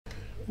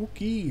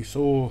Okay,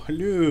 so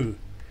hello,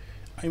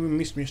 I'm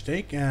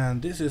MrMistake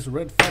and this is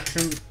Red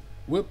Faction.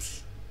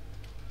 Whoops.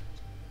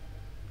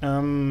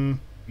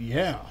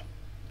 Yeah.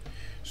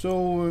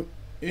 So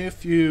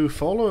if you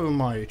follow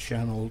my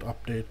channel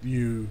update,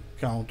 view,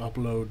 count,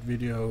 upload,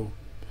 video,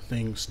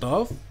 thing,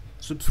 stuff,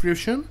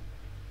 subscription,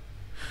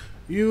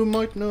 you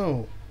might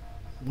know.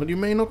 Well, you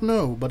may not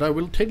know, but I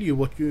will tell you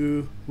what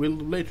you will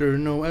later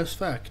know as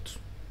fact.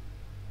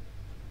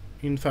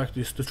 In fact,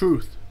 is the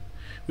truth,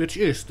 which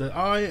is that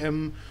I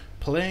am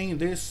playing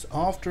this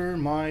after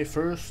my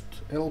first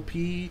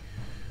LP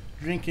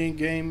drinking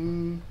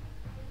game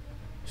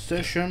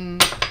session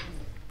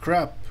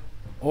crap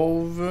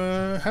of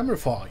Hammer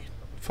Fight,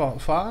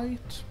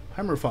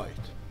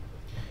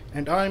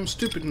 and I'm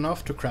stupid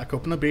enough to crack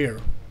open a beer.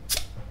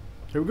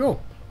 There we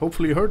go.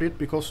 Hopefully you heard it,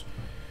 because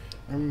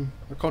I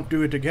can't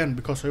do it again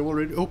because I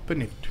already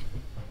opened it.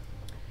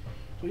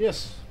 So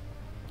yes,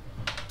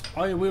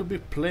 I will be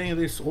playing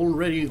this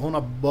already on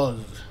a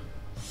buzz.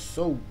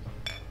 So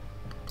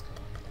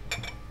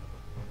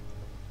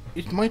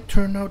it might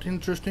turn out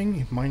interesting,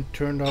 it might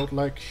turn out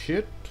like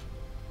shit,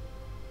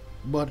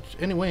 but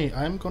anyway,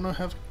 I'm gonna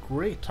have a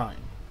great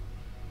time.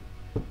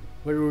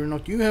 Whether or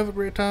not you have a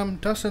great time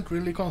doesn't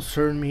really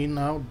concern me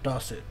now,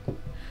 does it?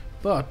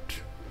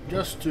 But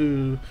just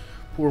to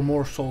pour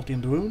more salt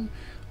in the wound,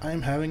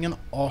 I'm having an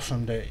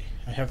awesome day.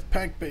 I have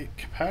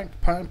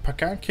pancakes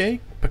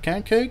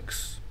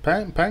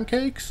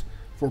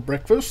for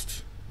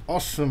breakfast.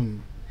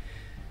 Awesome.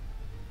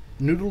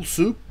 Noodle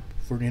soup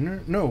for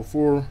dinner. No,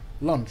 for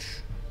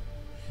lunch.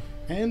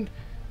 And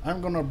I'm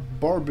gonna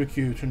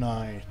barbecue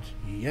tonight.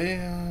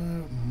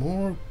 Yeah,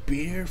 more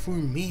beer for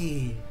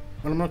me.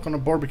 Well, I'm not gonna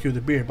barbecue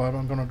the beer, but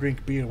I'm gonna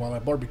drink beer while I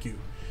barbecue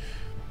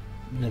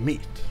the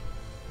meat.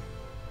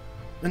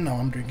 And now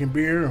I'm drinking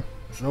beer.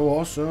 So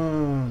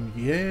awesome.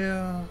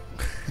 Yeah.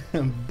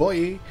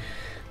 Boy.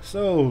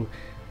 So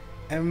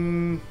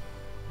you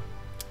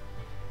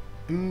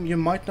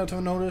might not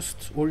have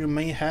noticed, or you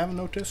may have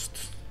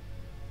noticed,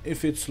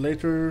 if it's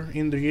later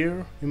in the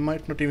year, you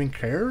might not even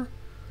care,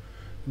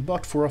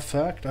 but for a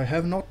fact I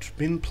have not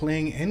been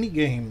playing any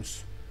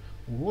games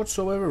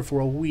whatsoever for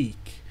a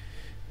week,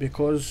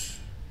 because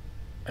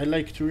I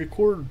like to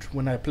record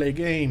when I play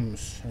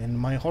games, and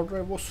my hard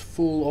drive was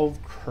full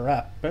of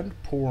crap and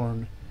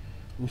porn.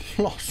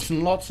 Lots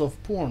and lots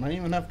of porn. I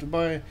even have to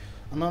buy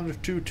another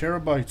 2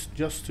 terabytes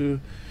just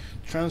to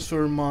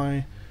transfer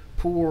my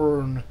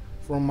porn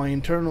from my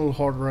internal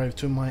hard drive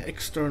to my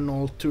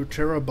external 2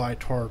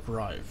 terabyte hard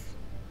drive.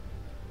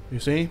 You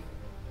see?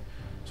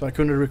 So I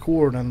couldn't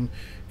record and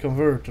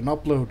convert and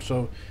upload.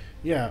 So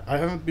yeah, I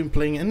haven't been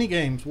playing any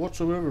games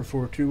whatsoever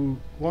for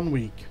 1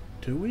 week.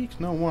 2 weeks?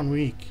 No, 1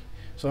 week.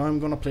 So I'm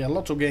gonna play a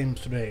lot of games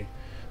today,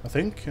 I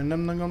think, and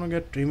then I'm gonna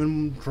get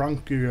even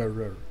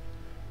drunker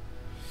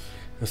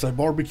as I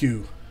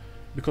barbecue,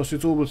 because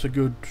it's always a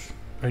good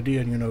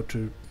idea, you know,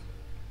 to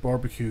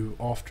barbecue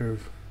after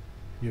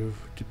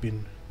you've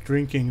been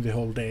drinking the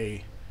whole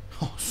day.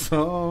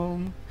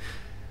 Awesome.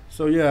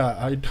 So yeah,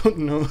 I don't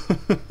know.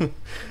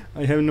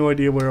 I have no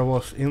idea where I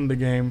was in the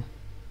game.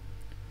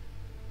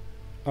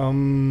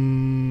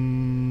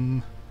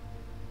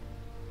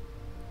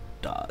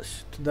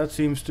 Dust. That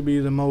seems to be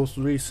the most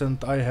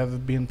recent I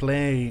have been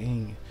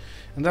playing,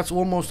 and that's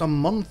almost a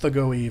month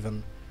ago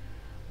even.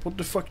 What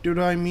the fuck do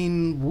I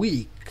mean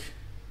week?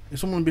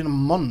 It's only been a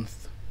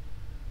month.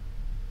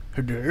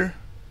 There?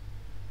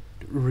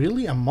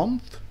 Really, a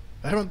month?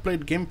 I haven't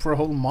played game for a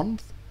whole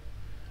month?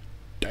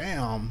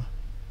 Damn.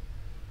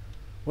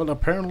 Well,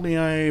 apparently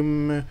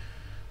I'm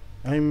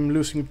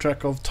losing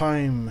track of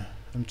time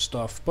and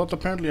stuff, but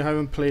apparently I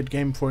haven't played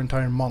game for an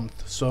entire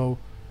month, so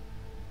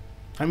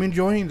I'm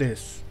enjoying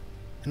this.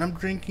 And I'm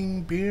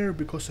drinking beer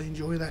because I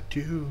enjoy that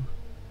too.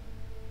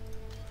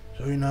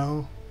 So, you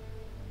know,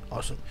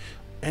 awesome.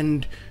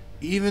 And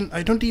even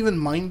I don't even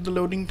mind the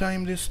loading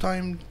time this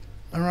time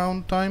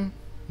around.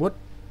 What?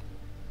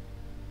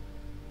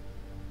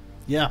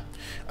 Yeah,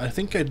 I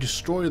think I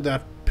destroyed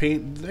that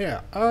paint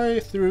there. I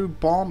threw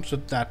bombs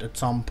at that at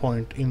some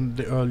point in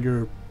the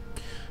earlier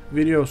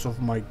videos of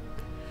my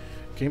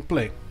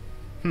gameplay.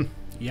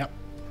 Yep.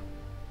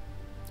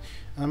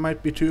 I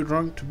might be too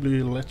drunk to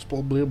be let's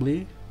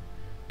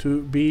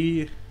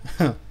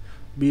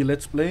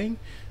playing,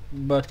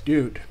 but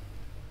dude,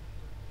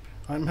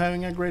 I'm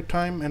having a great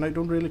time, and I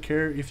don't really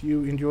care if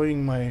you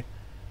enjoying my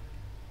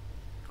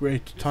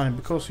great time,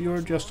 because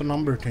you're just a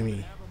number to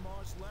me.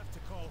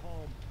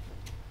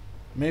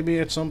 Maybe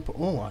at some point.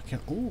 Oh, I can.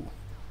 Oh,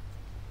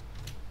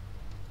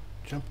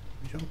 jump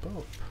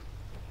up.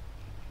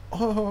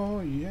 Oh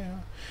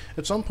yeah.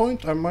 At some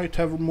point, I might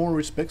have more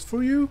respect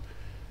for you,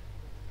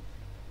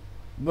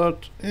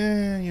 but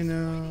you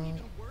know,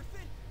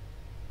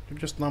 they're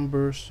just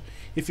numbers.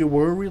 If you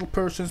were real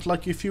persons,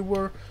 like if you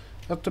were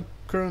at the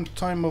current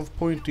time of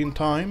point in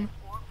time,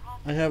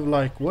 I have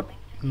like what,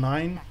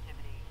 9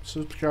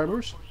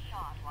 subscribers.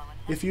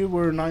 If you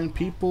were 9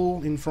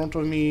 people in front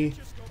of me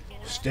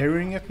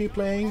staring at me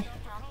playing,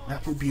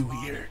 that would be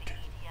weird.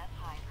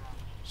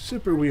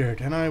 Super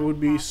weird, and I would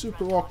be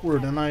super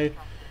awkward, and I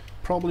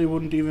probably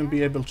wouldn't even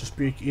be able to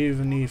speak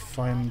even if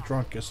I'm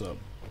drunk as a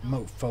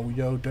mofo,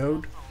 yo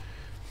dude.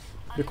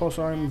 Because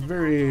I'm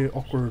very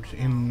awkward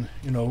in,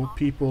 you know,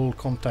 people,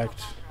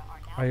 contact,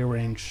 eye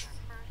range,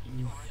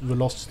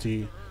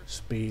 velocity,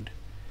 speed.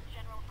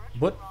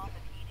 But,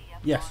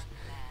 yes.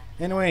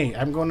 Anyway,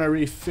 I'm gonna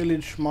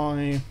refillage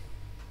my...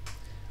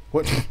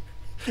 What?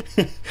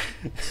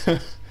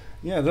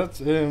 Yeah, that's...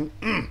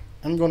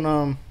 I'm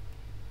gonna...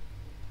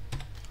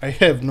 I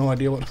have no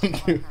idea what I'm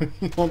doing,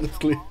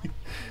 honestly.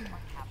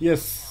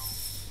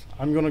 Yes,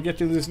 I'm gonna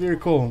get in this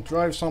vehicle,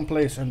 drive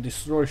someplace and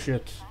destroy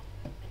shit.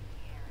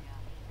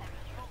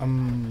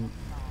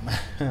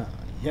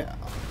 Yeah.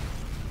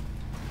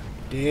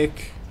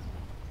 Dick.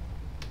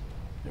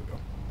 There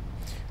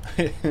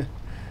we go.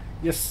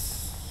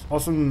 Yes,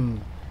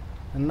 awesome.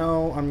 And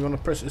now I'm gonna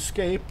press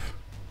escape,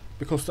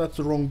 because that's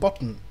the wrong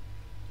button.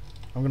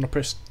 I'm gonna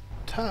press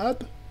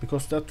tab,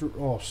 because that's...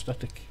 Oh,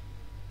 static.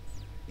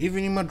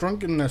 Even in my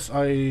drunkenness,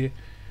 I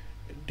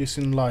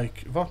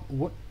dislike...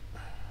 What?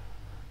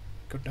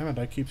 God damn it,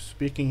 I keep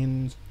speaking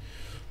in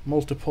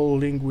multiple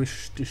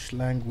languages.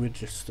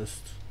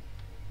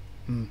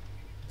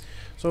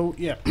 So,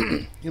 yeah,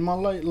 in my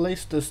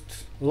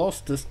lastest...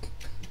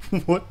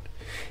 What?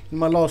 In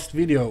my last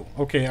video.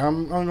 Okay,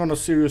 I'm gonna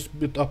serious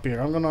bit up here.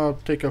 I'm gonna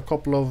take a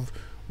couple of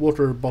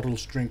water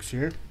bottles drinks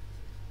here.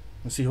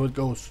 And see how it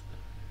goes.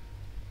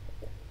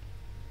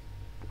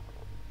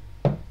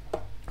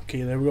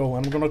 Okay, there we go.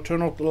 I'm gonna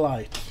turn off the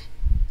lights.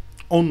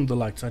 On the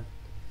lights. I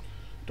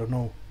don't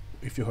know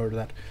if you heard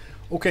that.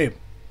 Okay.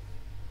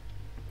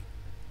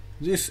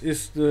 This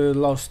is the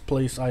last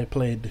place I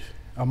played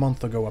a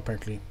month ago,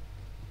 apparently.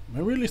 I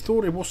really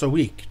thought it was a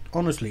week,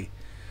 honestly.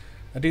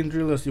 I didn't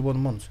realize it was a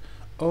month.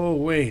 Oh,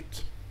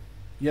 wait.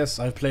 Yes,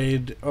 I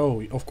played...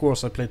 Oh, of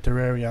course I played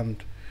Terraria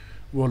and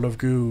World of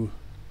Goo.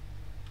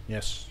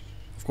 Yes,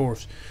 of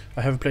course.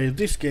 I haven't played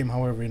this game,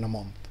 however, in a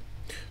month.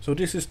 So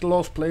this is the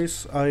last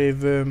place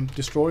I've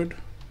destroyed.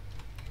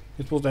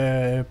 It was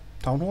a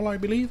town hall, I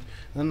believe.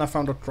 And then I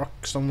found a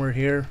truck somewhere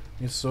here.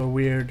 It's a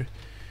weird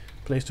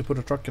place to put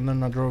a truck, and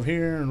then I drove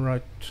here and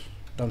right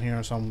down here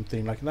or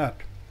something like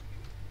that.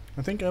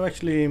 I think I've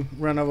actually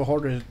ran out of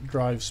hard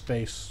drive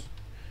space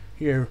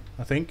here,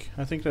 I think.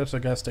 I think there's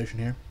a gas station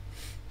here.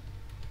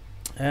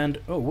 And,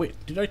 oh wait,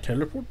 did I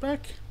teleport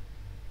back?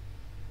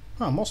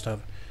 Oh, I must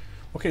have.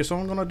 Okay, so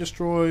I'm gonna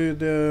destroy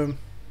the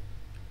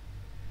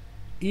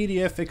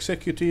EDF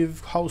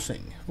executive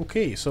housing.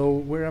 Okay, so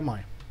where am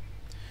I?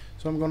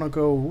 So I'm gonna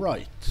go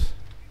right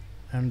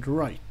and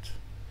right.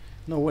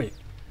 No, wait.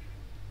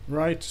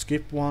 Right,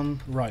 skip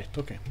one, right.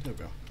 Okay, there we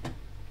go.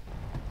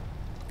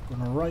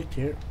 Gonna right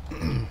here.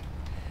 I'm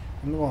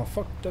gonna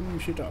fuck them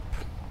shit up.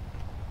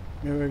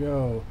 Here we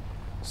go.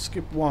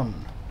 Skip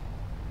one.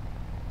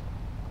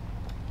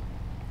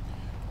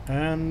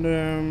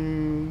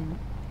 And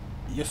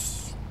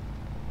yes.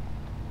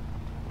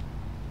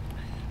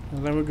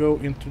 And then we go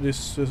into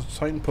this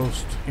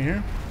signpost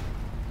here.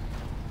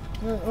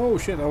 Oh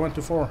shit, I went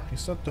too far.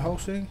 Is that the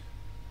housing?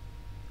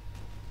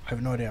 I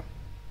have no idea.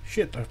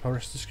 Shit, I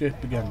pressed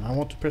escape again. I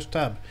want to press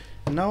tab.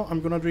 And now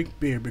I'm gonna drink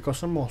beer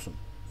because I'm awesome.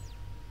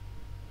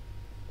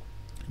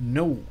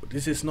 No,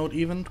 this is not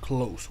even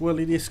close. Well,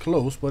 it is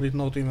close, but it's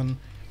not even...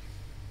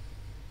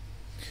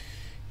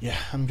 Yeah,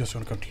 I'm just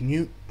gonna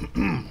continue.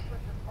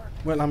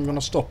 Well, I'm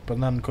gonna stop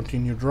and then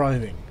continue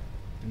driving,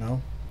 you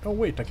know? Oh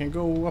wait, I can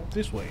go up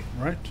this way,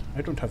 right?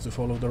 I don't have to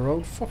follow the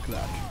road. Fuck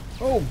that.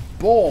 Oh,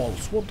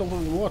 balls! What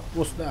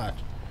was that?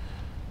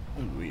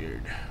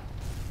 Weird.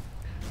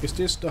 Is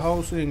this the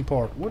housing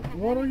part?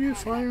 What are you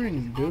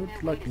firing, dude?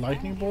 Like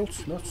lightning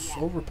bolts? That's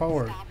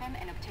overpowered.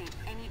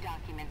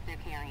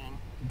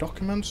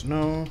 Documents?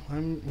 No,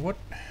 what?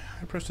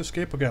 I pressed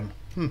escape again.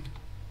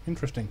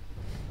 Interesting.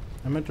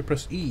 I meant to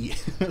press E.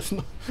 it's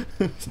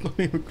not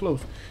even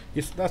close.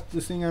 Is that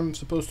the thing I'm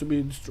supposed to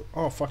be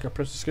oh fuck, I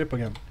pressed escape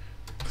again.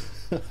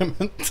 I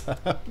meant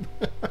tab.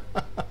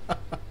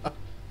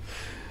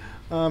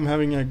 I'm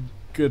having a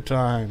good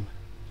time.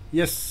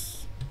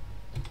 Yes!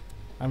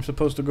 I'm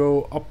supposed to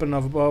go up and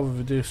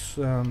above this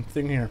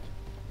thing here.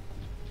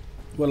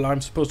 Well, I'm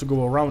supposed to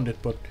go around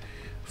it, but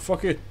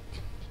fuck it.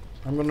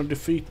 I'm gonna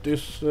defeat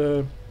this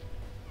dude.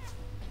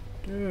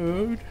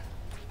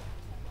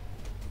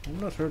 I'm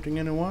not hurting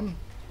anyone.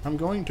 I'm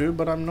going to,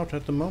 but I'm not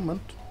at the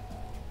moment.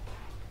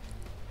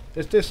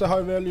 Is this a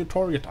high value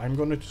target? I'm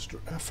gonna destroy...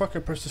 fuck, I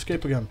pressed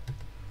escape again.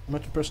 I'm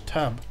going to press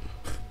tab.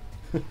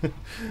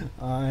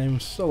 I'm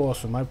so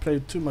awesome. I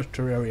played too much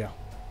Terraria.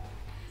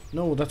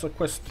 No, that's a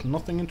quest.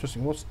 Nothing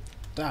interesting. What's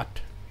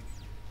that?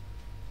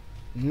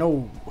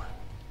 No.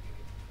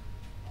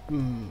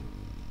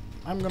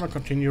 I'm gonna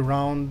continue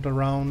around the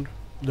wrong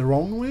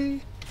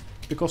way?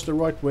 Because the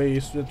right way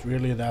isn't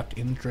really that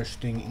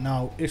interesting.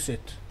 Now, is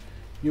it?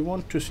 You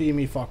want to see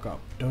me fuck up,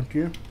 don't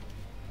you?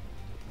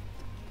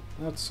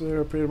 That's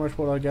pretty much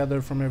what I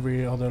gather from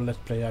every other Let's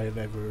Play I've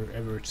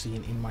ever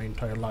seen in my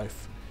entire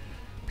life.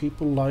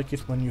 People like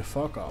it when you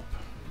fuck up.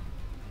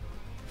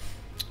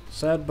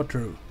 Sad but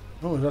true.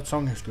 Oh, that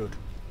song is good.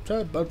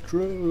 Sad but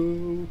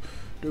true.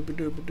 Doobie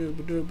doobie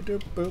doobie doobie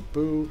doobie boo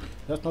boo.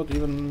 That's not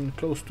even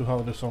close to how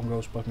the song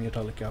goes by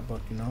Metallica,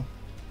 but you know.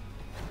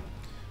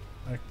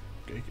 I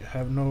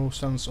have no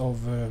sense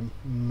of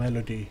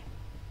melody.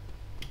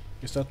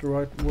 Is that the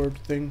right word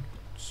thing?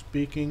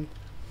 Speaking?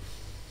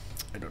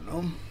 I don't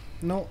know.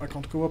 No, I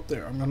can't go up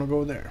there. I'm gonna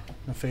go there.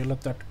 I fail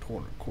at that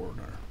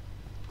corner.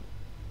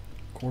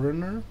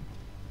 Coroner?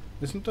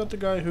 Isn't that the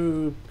guy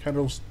who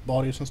handles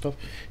bodies and stuff?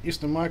 Is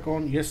the mic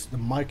on? Yes, the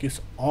mic is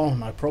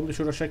on. I probably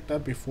should have checked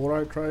that before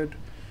I tried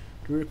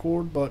to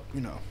record, but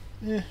you know,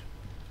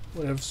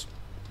 whatevs.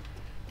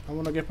 I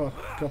wanna get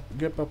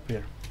up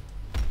here.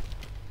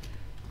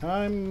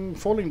 I'm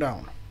falling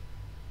down.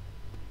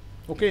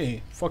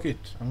 Okay, fuck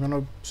it. I'm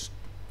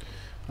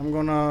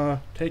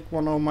gonna take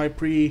one of my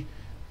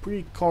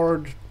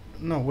pre-parked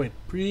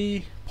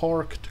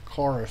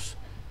cars,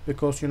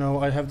 because you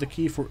know I have the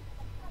key for.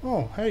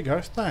 Oh, hey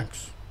guys,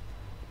 thanks.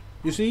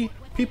 You see,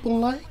 people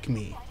like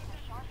me.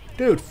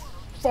 Dude,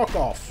 fuck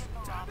off.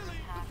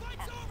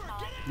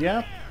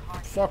 Yeah,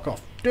 fuck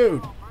off,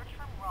 dude.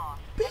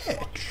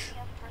 Bitch.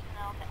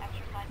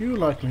 You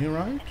like me,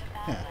 right?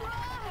 Yeah.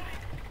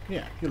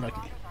 Yeah, you like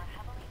me.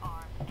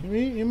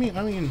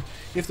 I mean,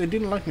 if they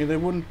didn't like me, they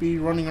wouldn't be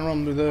running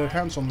around with their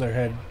hands on their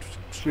head,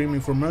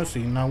 screaming for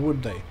mercy, now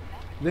would they?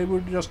 They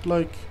would just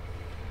like...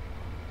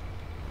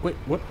 Wait,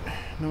 what?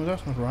 No,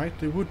 that's not right.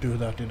 They would do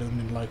that if they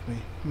didn't like me.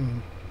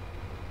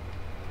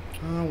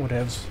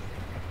 Whatevs.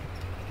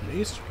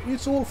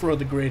 It's all for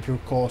the greater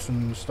cause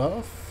and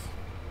stuff.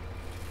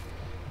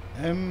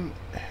 Can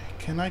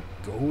I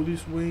go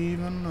this way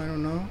even? I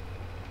don't know.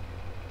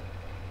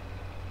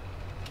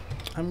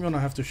 I'm gonna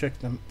have to check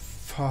them.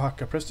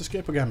 Fuck, I pressed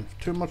escape again.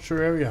 Too much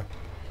area.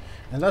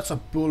 And that's a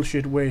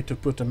bullshit way to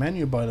put a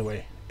menu, by the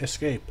way.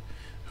 Escape.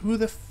 Who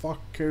the fuck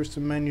cares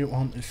the menu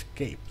on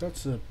escape?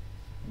 That's a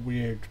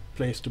weird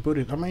place to put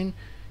it. I mean,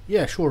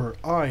 yeah, sure,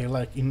 I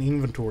like in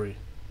inventory.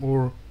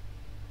 Or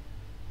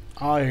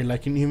I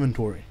like in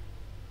inventory.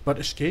 But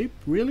escape?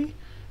 Really?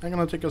 I'm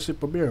gonna take a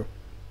sip of beer.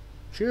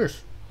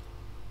 Cheers.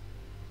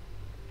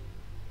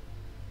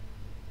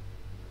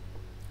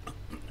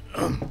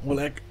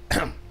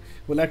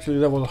 Well, actually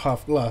that was a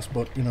half glass,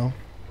 but you know,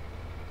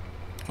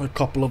 a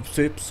couple of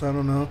sips, I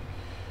don't know.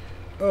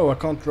 Oh, I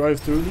can't drive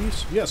through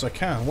these? Yes, I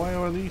can. Why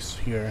are these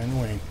here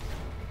anyway?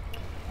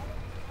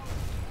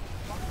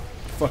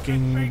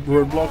 Fucking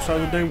roadblocks, how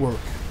did they work?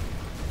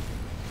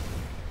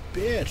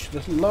 Bitch,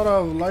 there's a lot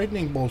of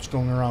lightning bolts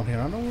going around here.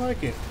 I don't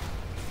like it.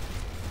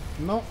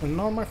 No,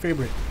 not my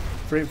favorite.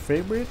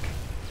 Favorite?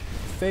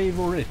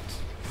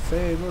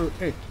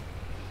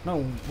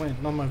 No,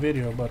 wait, not my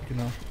video, but you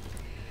know.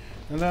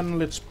 And then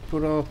let's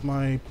put out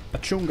my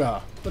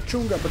Pachunga.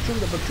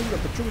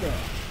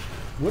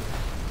 What?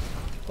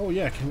 Oh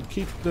yeah, I can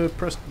keep the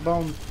press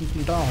down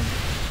button down.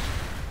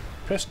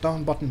 Press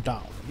down button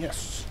down.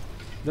 Yes.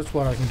 That's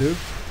what I can do.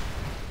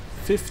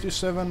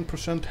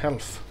 57%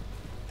 health.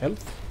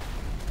 Health?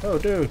 Oh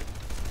dude.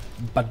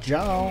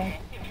 Bajow.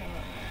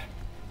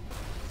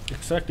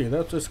 Exactly,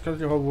 that's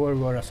exactly how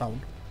I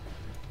sound.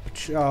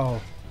 Bajow.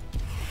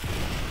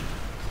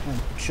 And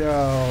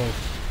bajow.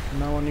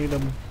 Now I need a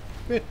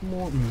bit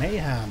more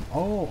mayhem.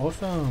 Oh,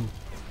 awesome.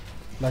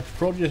 Like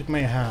Project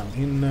Mayhem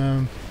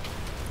in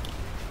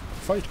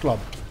Fight Club.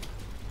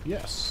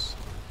 Yes.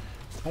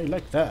 I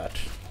like that.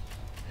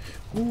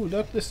 Ooh,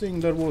 that's the thing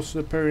that was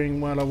appearing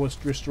while I was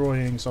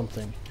destroying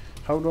something.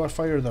 How do I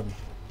fire them?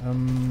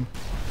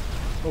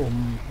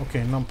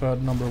 Okay,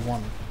 numpad number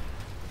 1.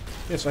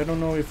 Yes, I don't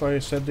know if I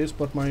said this,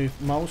 but my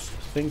mouse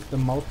thinks the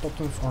mouse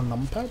buttons are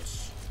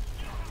numpads.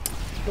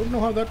 Don't know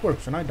how that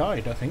works, and I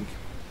died, I think.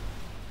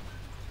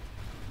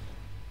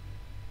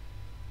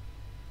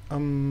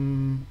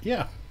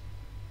 Yeah.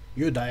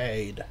 You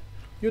died.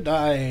 You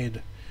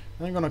died.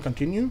 I'm gonna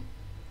continue.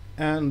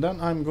 And then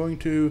I'm going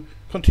to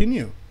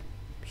continue.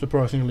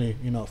 Surprisingly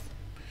enough.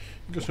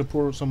 Just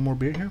pour some more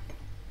beer here.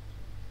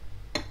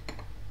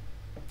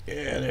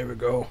 Yeah, there we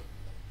go.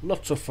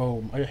 Lots of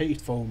foam. I hate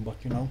foam,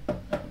 but you know.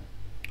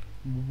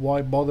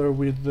 Why bother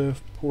with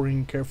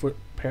pouring carefully?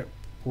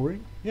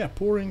 Pouring? Yeah,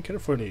 pouring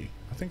carefully.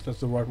 I think that's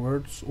the right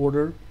words.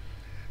 Order.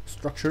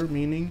 Structure,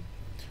 meaning.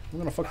 I'm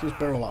gonna fuck this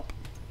barrel up.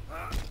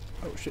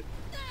 Oh shit.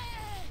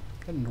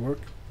 That didn't work.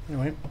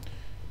 Anyway.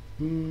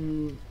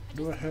 Do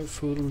I have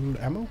full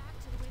ammo?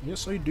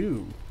 Yes, I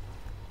do.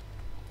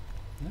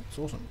 That's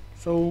awesome.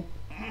 So,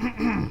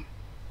 I'm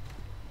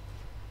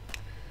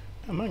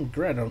a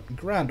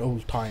grand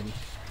old time.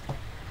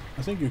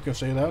 I think you can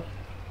say that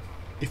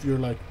if you're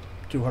like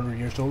 200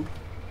 years old.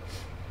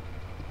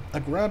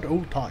 A grand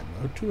old time.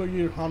 A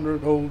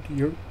 200 old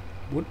year.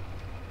 What?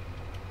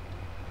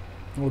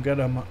 Oh,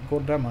 goddamn,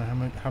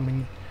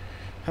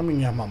 humming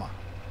ya mama.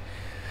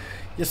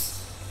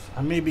 Yes,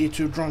 I may be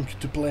too drunk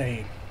to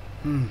play.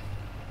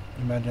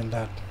 Imagine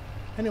that.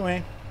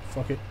 Anyway,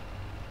 fuck it.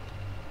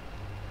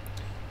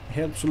 It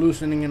helps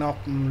loosening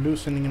up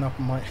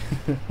my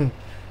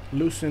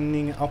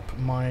loosening up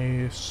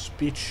my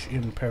speech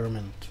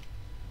impairment.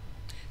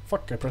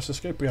 Fuck! I pressed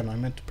escape again. I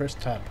meant to press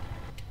tab.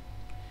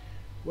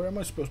 Where am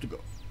I supposed to go?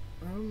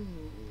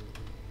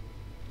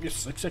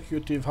 Yes,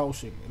 executive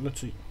housing.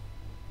 Let's see.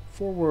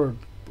 Forward,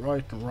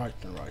 right, and right,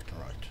 and right, and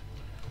right.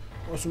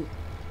 Awesome.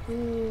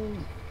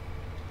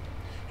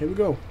 Here we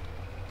go.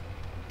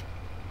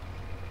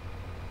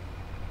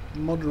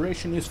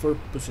 Moderation is for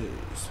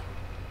pussies.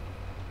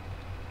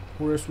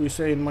 Or as we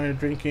say in my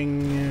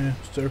drinking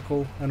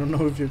circle, I don't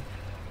know if you...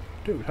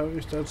 Dude, how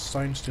is that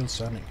sign still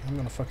standing? I'm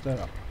gonna fuck that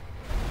up.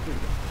 There we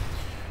go.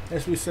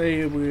 As we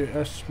say,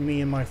 as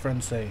me and my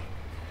friends say,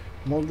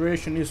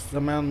 moderation is the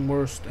man's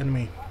worst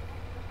enemy.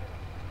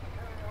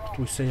 But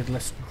we say it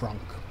less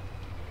drunk.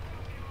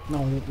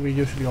 No, we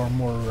usually are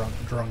more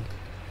drunk.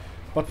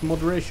 But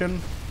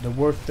moderation, the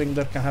worst thing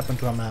that can happen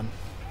to a man.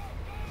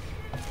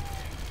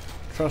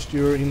 Trust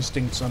your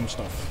instincts and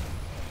stuff.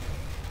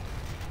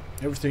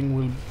 Everything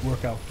will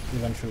work out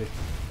eventually.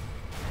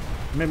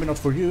 Maybe not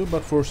for you,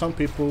 but for some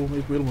people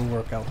it will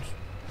work out.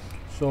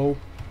 So,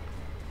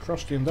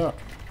 trust in that.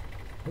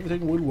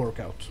 Everything will work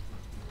out.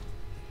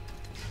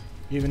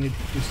 Even if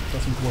this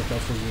doesn't work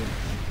out for you.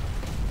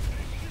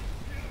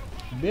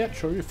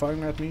 Bitch, are you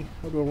firing at me?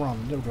 I'll go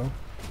around. There we go.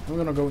 I'm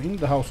gonna go in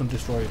the house and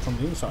destroy it from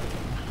the inside.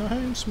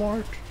 I'm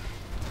smart.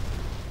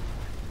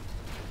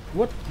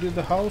 What did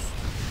the house...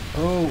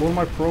 Oh, all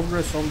my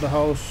progress on the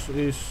house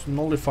is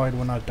nullified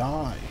when I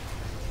die.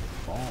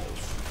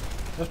 Balls.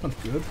 That's not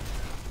good.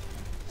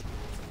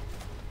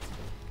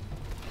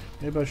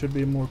 Maybe I should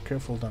be more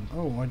careful then.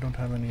 Oh, I don't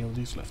have any of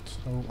these left,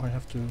 so I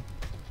have to...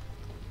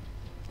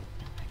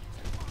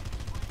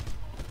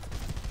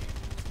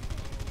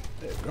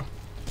 There we go.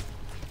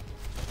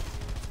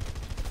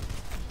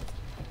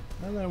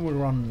 And then we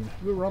run.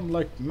 We run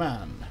like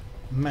man.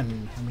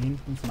 Men, I mean,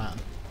 not man.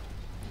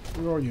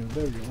 Where are you?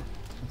 There you are,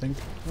 I think.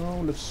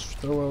 Oh, let's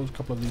throw out a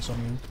couple of these on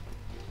you.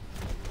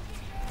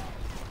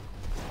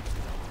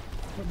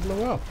 What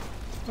blow up?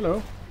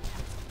 Hello.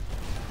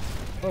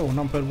 Oh,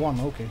 numpad 1,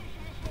 okay.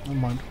 Never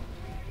mind.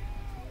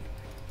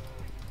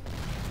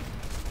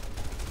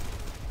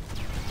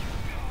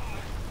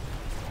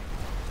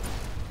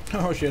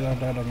 Oh shit, I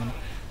died again.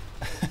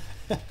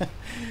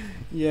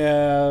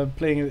 Yeah,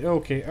 playing it.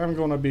 Okay, I'm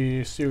gonna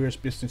be serious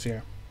business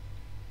here.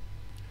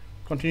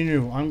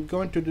 Continue. I'm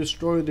going to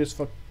destroy this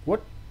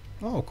what?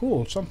 Oh,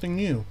 cool. Something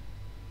new.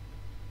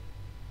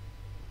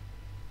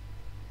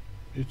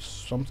 It's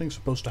something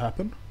supposed to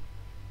happen?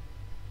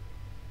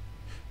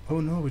 Oh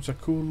no, it's a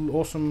cool,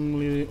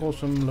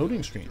 awesome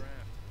loading screen.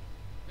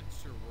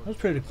 That's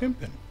pretty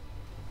pimpin'.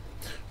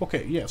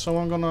 Okay, yeah, so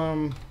I'm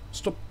gonna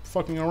stop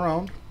fucking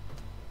around.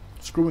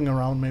 Screwing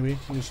around, maybe,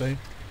 you say.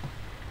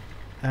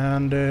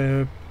 And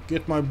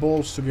get my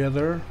balls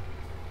together.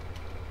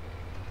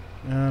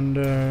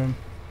 And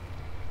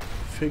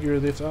figure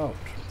this out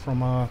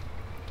from a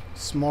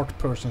smart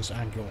person's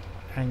angle.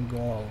 I'm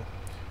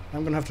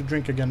gonna have to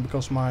drink again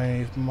because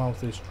my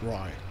mouth is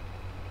dry.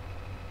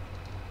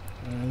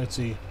 Let's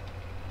see.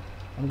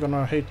 I'm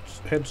gonna head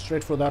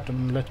straight for that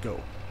and let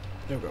go.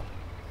 There we go.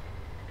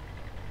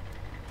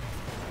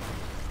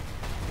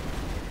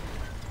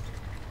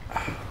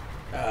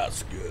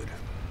 That's good.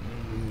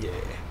 Yeah.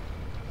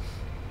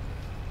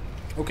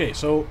 Okay,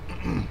 so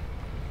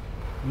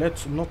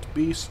let's not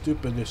be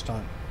stupid this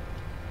time.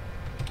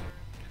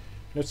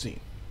 Let's see.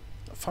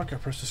 Fuck, I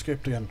pressed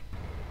escape again.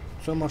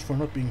 So much for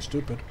not being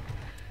stupid.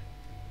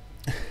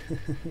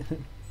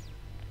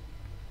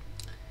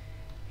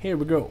 Here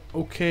we go.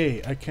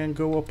 Okay, I can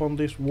go up on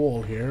this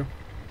wall here.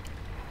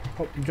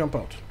 Hop, jump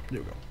out.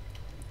 There we go.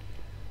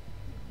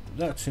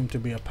 That seemed to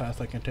be a path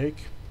I can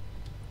take.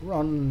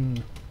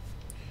 Run!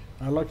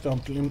 I like the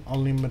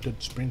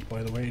unlimited sprint,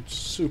 by the way. It's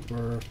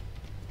super...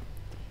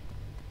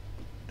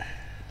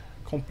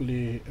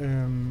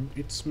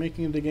 it's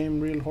making the game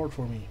real hard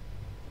for me.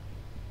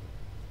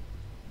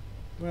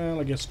 Well,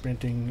 I guess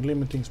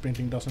limiting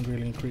sprinting doesn't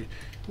really increase...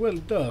 Well,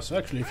 it does,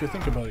 actually, if you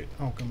think about it.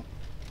 Oh, come on.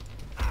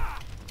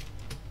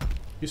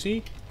 You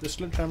see? The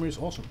sledgehammer is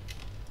awesome.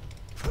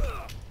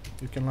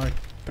 You can like...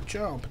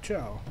 Pachow,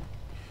 pachow.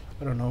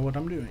 I don't know what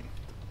I'm doing.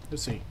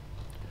 Let's see.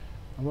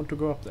 I want to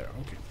go up there.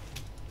 Okay.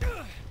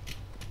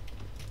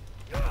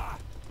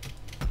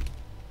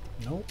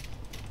 No.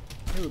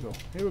 Here we go.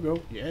 Here we go.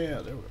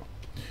 Yeah, there we go.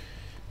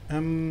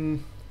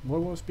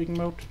 What was I speaking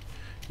about?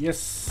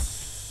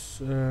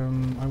 Yes.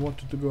 I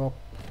wanted to go up.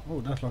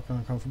 Oh, that's like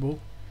uncomfortable.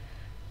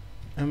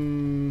 Oh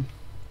man.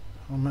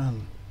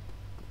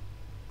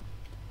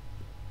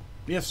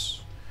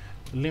 Yes.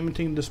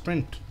 Limiting the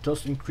sprint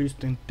does increase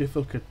the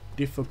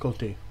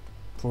difficulty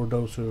for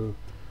those who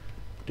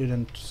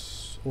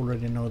didn't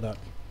already know that.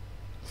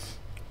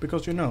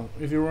 Because you know,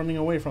 if you're running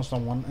away from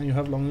someone and you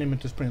have long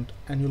limited sprint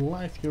and your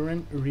life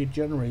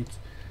regenerates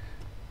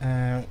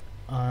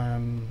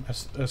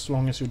as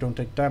long as you don't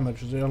take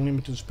damage, the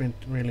unlimited sprint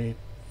really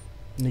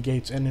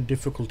negates any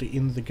difficulty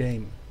in the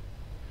game.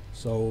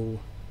 So,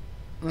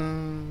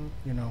 you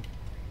know.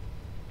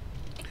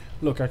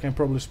 Look, I can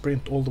probably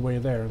sprint all the way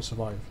there and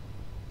survive.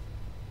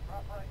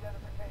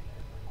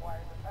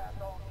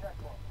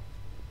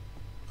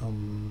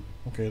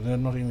 Okay, they're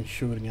not even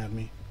shooting at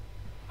me.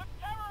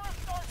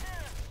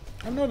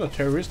 I'm not a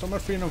terrorist, I'm a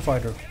freedom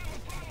fighter.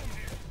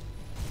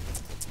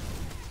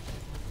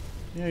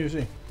 Yeah, you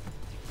see.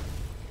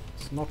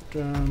 It's not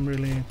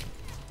really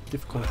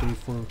difficult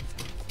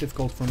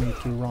for me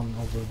to run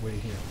over the way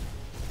here.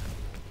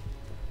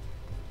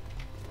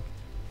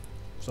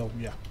 So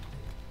yeah.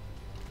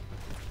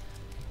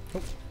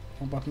 Oh,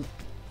 one button.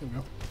 There we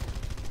go.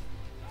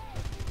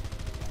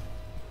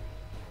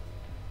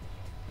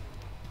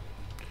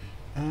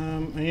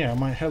 Yeah,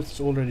 my health is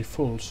already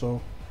full,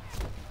 so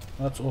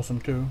that's awesome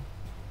too.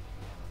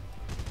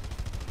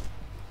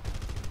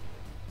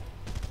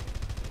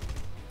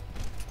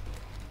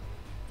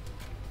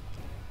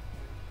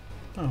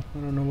 Oh, I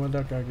don't know where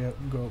that guy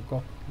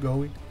got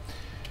going.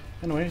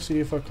 Anyway, see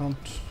if I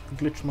can't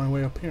glitch my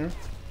way up here.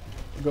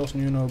 Because,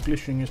 you know,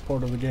 glitching is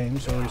part of the game,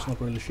 so it's not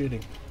really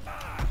cheating.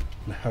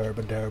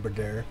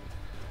 There.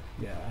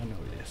 Yeah, I know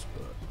it is,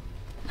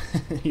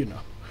 but you know,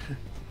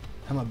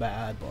 I'm a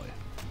bad boy.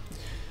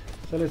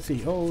 So let's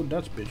see. Oh,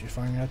 that's bitchy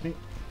firing at me.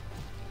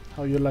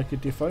 How you like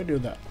it if I do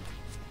that?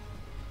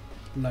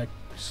 Like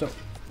so.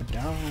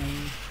 Down.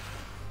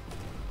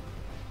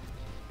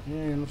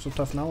 Yeah, you're not so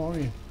tough now, are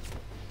you?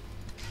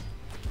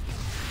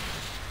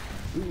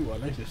 Ooh, I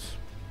like this.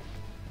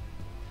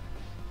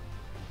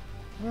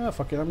 Ah,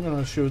 fuck it, I'm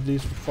gonna shoot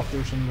these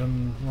fuckers and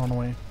then run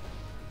away.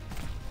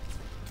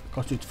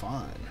 Cause it's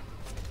fine.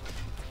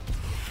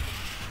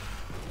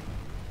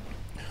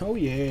 Oh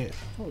yeah.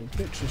 Oh,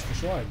 bitches for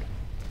swag.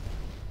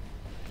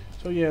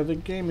 So yeah, the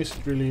game is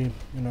really,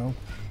 you know,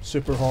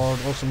 super hard,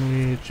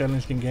 awesomely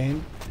challenging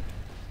game.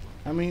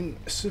 I mean,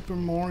 Super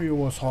Mario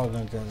was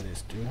harder than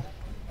this, dude.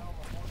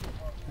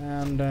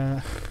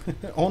 And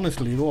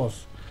honestly, it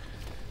was.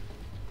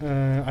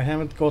 I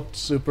haven't got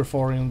super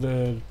far in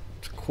the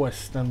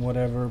quest and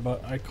whatever,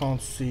 but I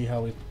can't see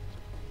how it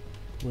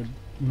would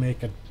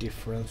make a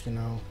difference, you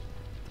know.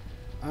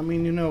 I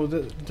mean, you know,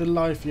 the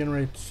life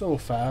generates so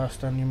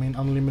fast, and you mean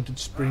unlimited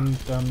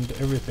sprint and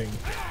everything.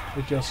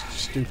 It's just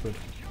stupid.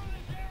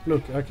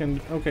 Look, I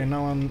can... Okay,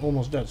 now I'm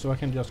almost dead, so I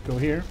can just go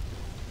here.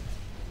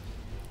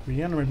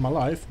 Regenerate my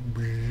life.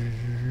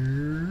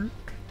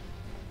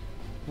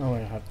 Oh, I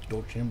have to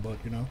dodge him, but,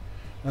 you know.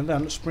 And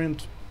then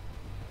sprint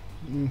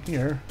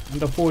here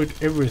and avoid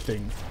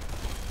everything.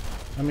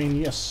 I mean,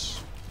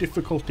 yes.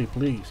 Difficulty,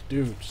 please.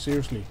 Dude,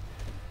 seriously.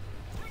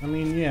 I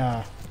mean,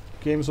 yeah.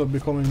 Games are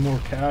becoming more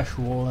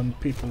casual and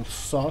people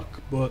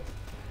suck, but...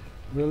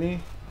 Really?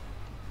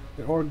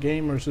 There are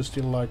gamers who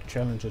still like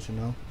challenges, you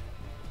know.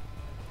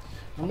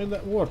 I mean,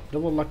 that what? There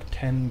were like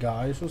 10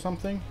 guys or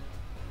something?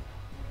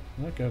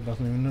 That guy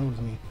doesn't even notice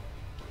me.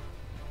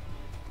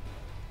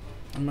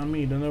 And I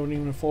mean, they're not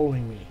even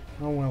following me.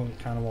 Oh well,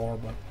 kind of are,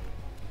 but...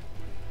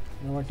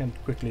 Now I can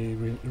quickly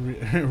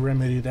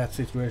remedy that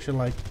situation,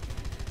 like...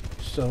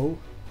 So...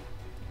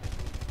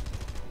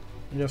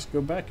 Just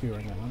go back here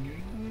again.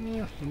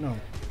 No.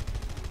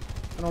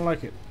 I don't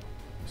like it.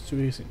 It's too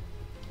easy.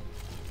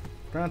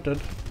 Granted,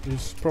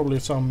 there's probably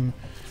some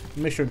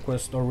mission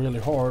quests are really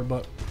hard,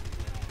 but...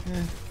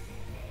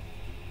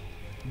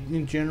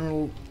 in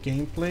general,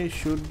 gameplay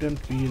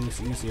shouldn't be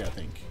this easy, I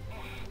think.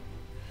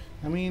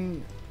 I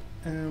mean,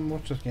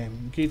 what's that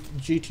game?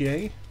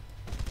 GTA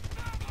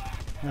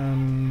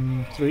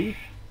 3?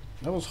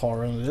 That was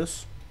harder than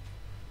this.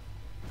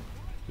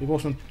 It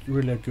wasn't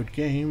really a good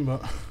game,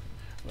 but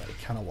well,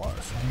 it kind of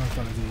was. I'm not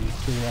gonna be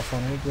too rough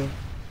on it, but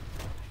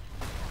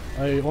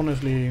I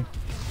honestly...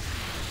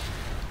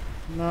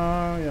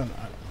 No, yeah,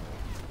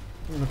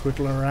 I'm gonna quit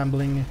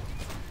rambling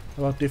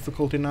about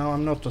difficulty now.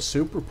 I'm not a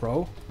super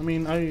pro. I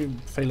mean, I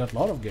fail at a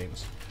lot of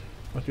games,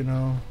 but you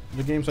know,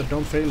 the games I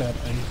don't fail at,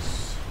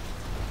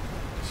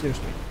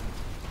 seriously.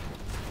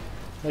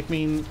 Like,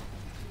 mean,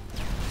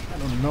 I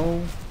don't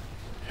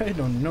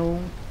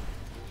know.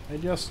 I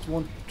just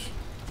want.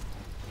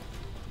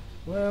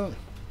 Well,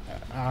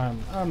 I'm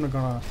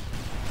gonna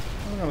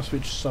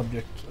switch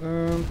subject.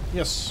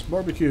 Yes,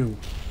 barbecue,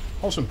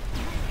 awesome.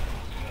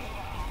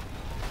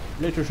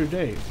 Later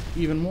today,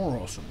 even more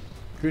awesome.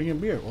 Drinking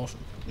beer, awesome.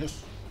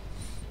 Yes.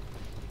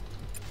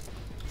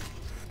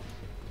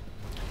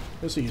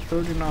 Let's see,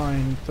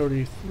 39,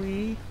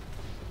 33.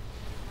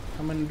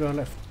 How many do I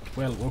left?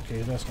 12,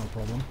 okay, that's no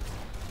problem.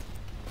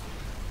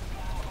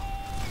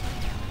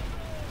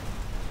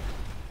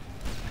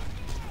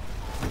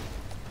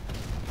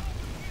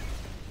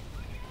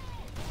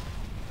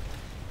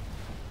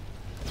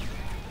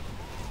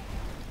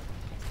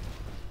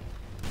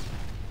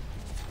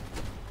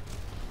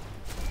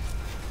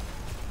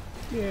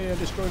 Yeah, I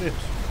destroyed it.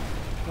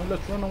 Now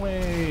let's run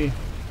away.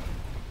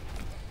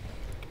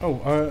 Oh,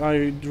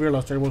 I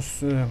realized I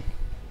was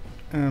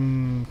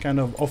kind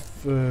of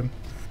off. I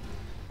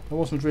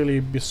wasn't really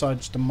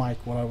besides the mic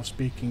while I was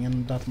speaking,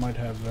 and that might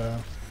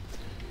have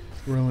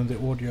ruined the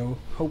audio.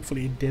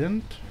 Hopefully it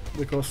didn't,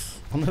 because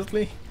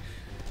honestly,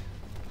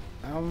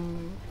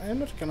 I'm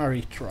not gonna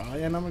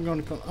retry, and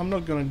I'm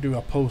not gonna do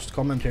a post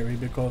commentary,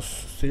 because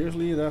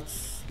seriously,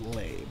 that's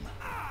lame.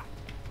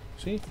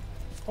 See,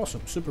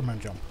 awesome Superman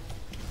jump.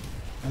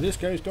 And this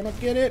guy's gonna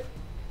get it!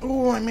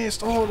 Oh, I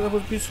missed! Oh, that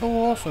would be so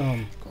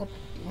awesome! God,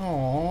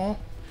 oh,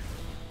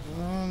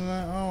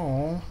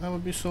 that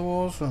would be so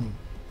awesome!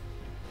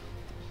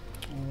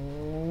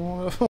 Oh, Uh,